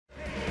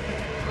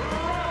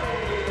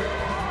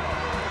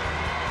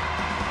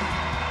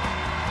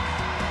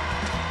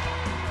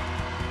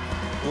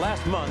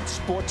Last month,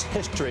 sports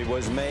history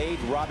was made.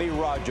 Robbie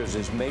Rogers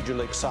is Major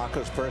League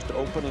Soccer's first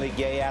openly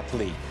gay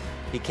athlete.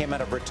 He came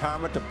out of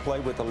retirement to play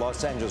with the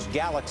Los Angeles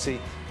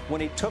Galaxy. When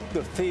he took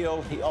the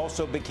field, he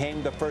also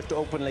became the first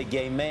openly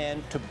gay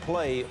man to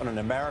play on an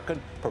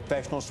American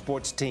professional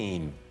sports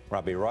team.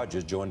 Robbie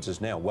Rogers joins us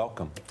now.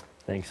 Welcome.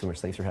 Thanks so much.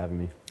 Thanks for having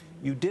me.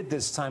 You did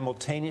this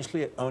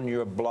simultaneously on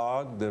your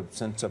blog, the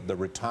sense of the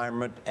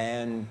retirement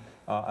and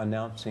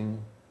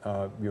announcing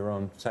your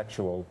own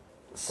sexual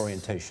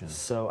orientation.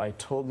 So I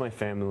told my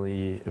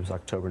family, it was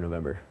October,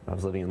 November. I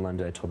was living in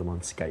London. I told them on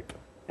Skype.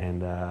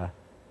 And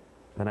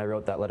then I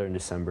wrote that letter in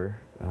December.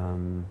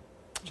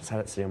 Just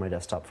had it sitting on my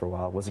desktop for a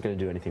while. Wasn't going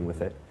to do anything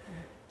with it.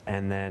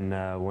 And then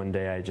one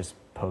day I just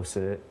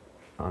posted it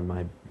on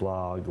my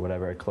blog,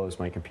 whatever. I closed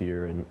my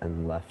computer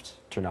and left,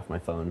 turned off my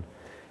phone.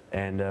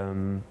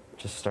 And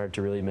just started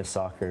to really miss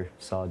soccer.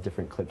 Saw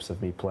different clips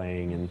of me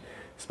playing and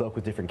spoke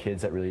with different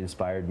kids that really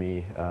inspired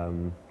me.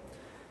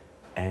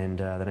 And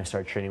then I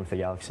started training with the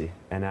Galaxy.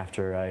 And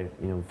after I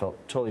felt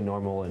totally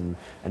normal and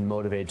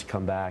motivated to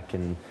come back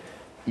and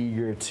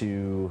eager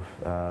to,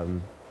 I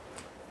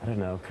don't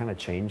know, kind of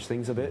change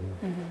things a bit,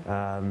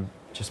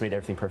 just made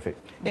everything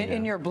perfect.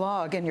 In your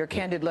blog, in your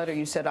candid letter,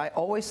 you said, I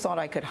always thought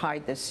I could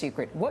hide this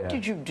secret. What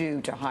did you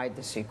do to hide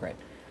the secret?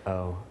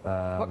 Oh.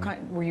 What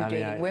kind? Were you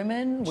dating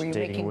women? Were you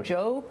making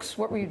jokes?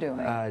 What were you doing?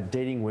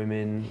 Dating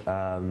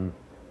women.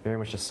 Very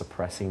much just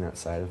suppressing that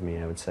side of me,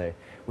 I would say,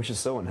 which is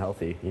so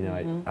unhealthy.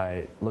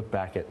 I look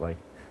back at like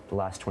the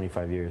last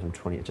 25 years. I'm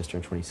just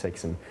turned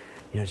 26, and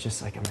it's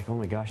just like I'm like, oh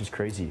my gosh, it's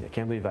crazy. I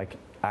can't believe I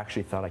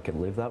actually thought I could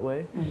live that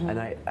way, and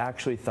I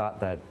actually thought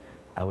that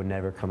I would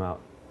never come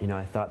out.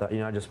 I thought that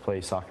I just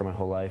play soccer my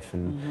whole life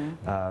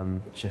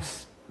and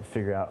just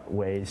figure out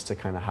ways to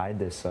kind of hide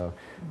this. So,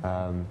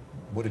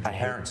 what did your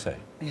parents say?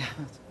 Yeah.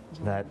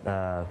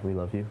 That we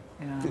love you.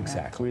 Yeah.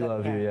 Exactly. We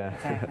love you. Yeah.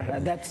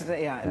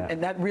 Exactly.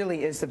 And that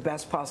really is the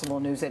best possible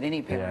news that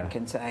any parent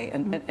can say,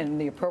 and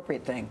the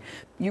appropriate thing.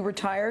 You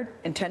retired,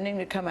 intending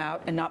to come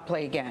out and not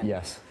play again.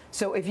 Yes.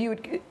 So if you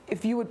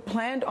had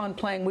planned on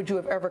playing, would you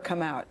have ever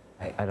come out?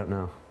 I don't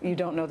know. You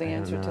don't know the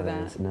answer to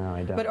that? No,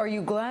 I don't. But are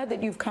you glad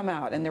that you've come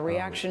out, and the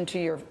reaction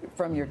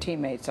from your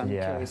teammates I'm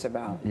curious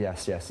about?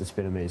 Yes, it's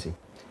been amazing.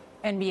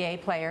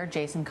 NBA player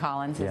Jason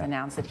Collins has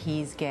announced that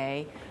he's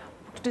gay.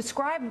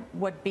 Describe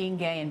what being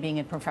gay and being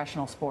in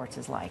professional sports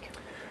is like.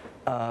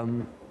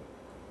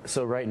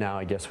 So right now,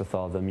 I guess with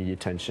all the media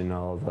attention,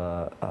 all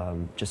the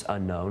just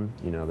unknown,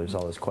 there's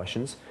all those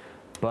questions.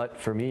 But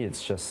for me,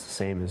 it's just the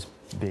same as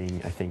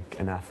being, I think,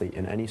 an athlete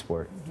in any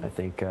sport. I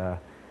think,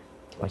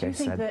 like I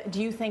said... Do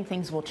you think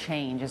things will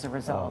change as a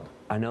result?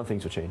 I know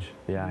things will change.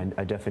 Yeah,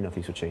 I definitely know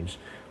things will change.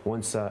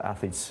 Once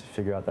athletes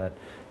figure out that,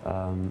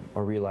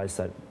 or realize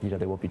that,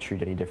 they won't be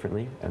treated any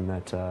differently, and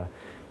that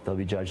they'll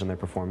be judged on their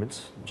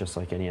performance, just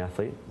like any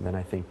athlete, then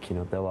I think,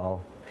 they'll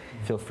all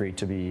feel free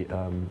to be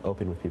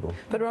open with people.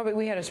 But Robbie,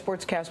 we had a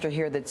sportscaster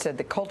here that said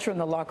the culture in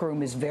the locker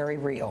room is very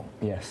real.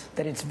 Yes.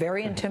 That it's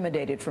very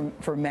intimidated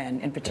for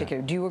men in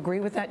particular. Yeah. Do you agree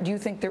with that? Do you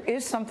think there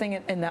is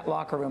something in that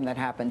locker room that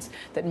happens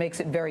that makes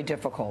it very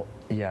difficult?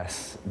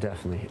 Yes,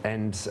 definitely.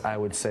 And I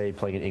would say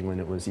playing in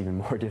England, it was even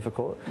more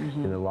difficult.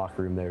 The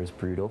locker room there is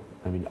brutal.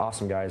 I mean,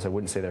 awesome guys. I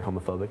wouldn't say they're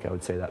homophobic. I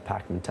would say that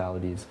pack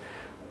mentality is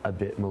a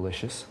bit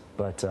malicious.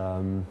 But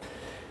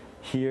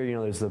here,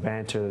 there's the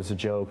banter, there's the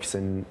jokes,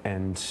 and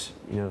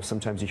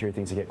sometimes you hear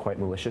things that get quite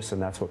malicious,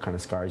 and that's what kind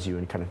of scars you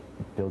and kind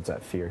of builds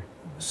that fear.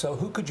 So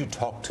who could you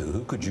talk to?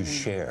 Who could you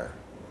share?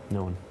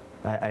 No one.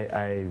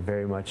 I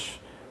very much,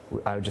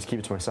 I would just keep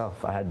it to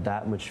myself. I had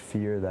that much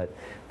fear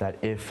that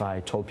if I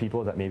told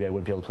people that maybe I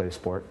wouldn't be able to play the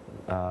sport,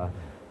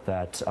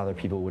 that other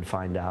people would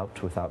find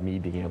out without me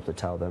being able to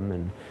tell them,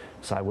 and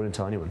so I wouldn't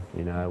tell anyone.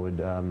 I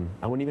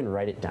wouldn't even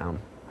write it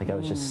down. Like I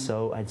was just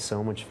I had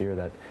so much fear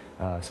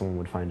that someone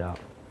would find out.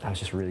 I was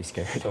just really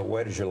scared. So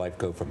where does your life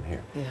go from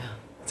here? Yeah.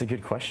 It's a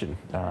good question.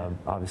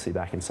 Obviously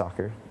back in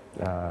soccer.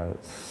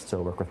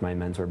 Still work with my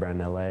menswear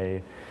brand in LA.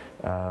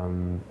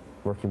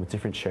 Working with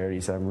different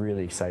charities that I'm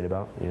really excited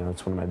about.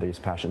 It's one of my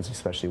biggest passions,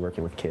 especially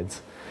working with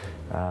kids.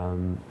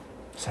 So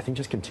I think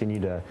just continue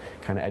to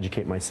kind of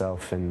educate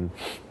myself and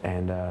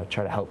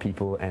try to help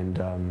people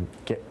and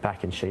get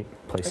back in shape,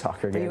 play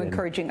soccer again. Are you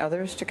encouraging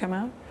others to come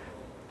out?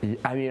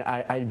 I mean,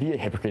 I'd be a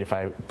hypocrite if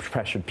I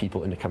pressured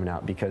people into coming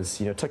out because,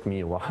 it took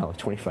me a while,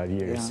 25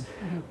 years.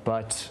 Yeah.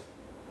 But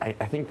I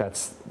think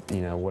that's,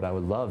 what I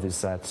would love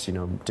is that,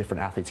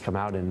 different athletes come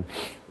out and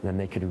then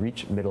they could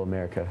reach middle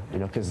America,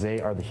 because they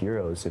are the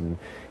heroes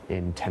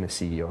in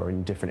Tennessee or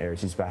in different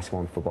areas, these basketball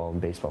and football and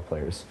baseball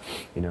players.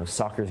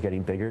 Soccer is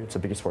getting bigger. It's the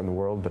biggest sport in the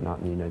world, but not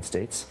in the United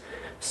States.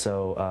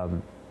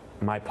 So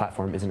my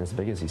platform isn't as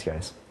big as these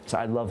guys. So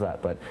I love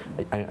that, but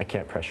I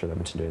can't pressure them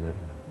into doing that.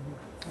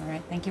 All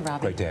right. Thank you,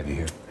 Robbie. Great to have you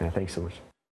here. Yeah, thanks so much.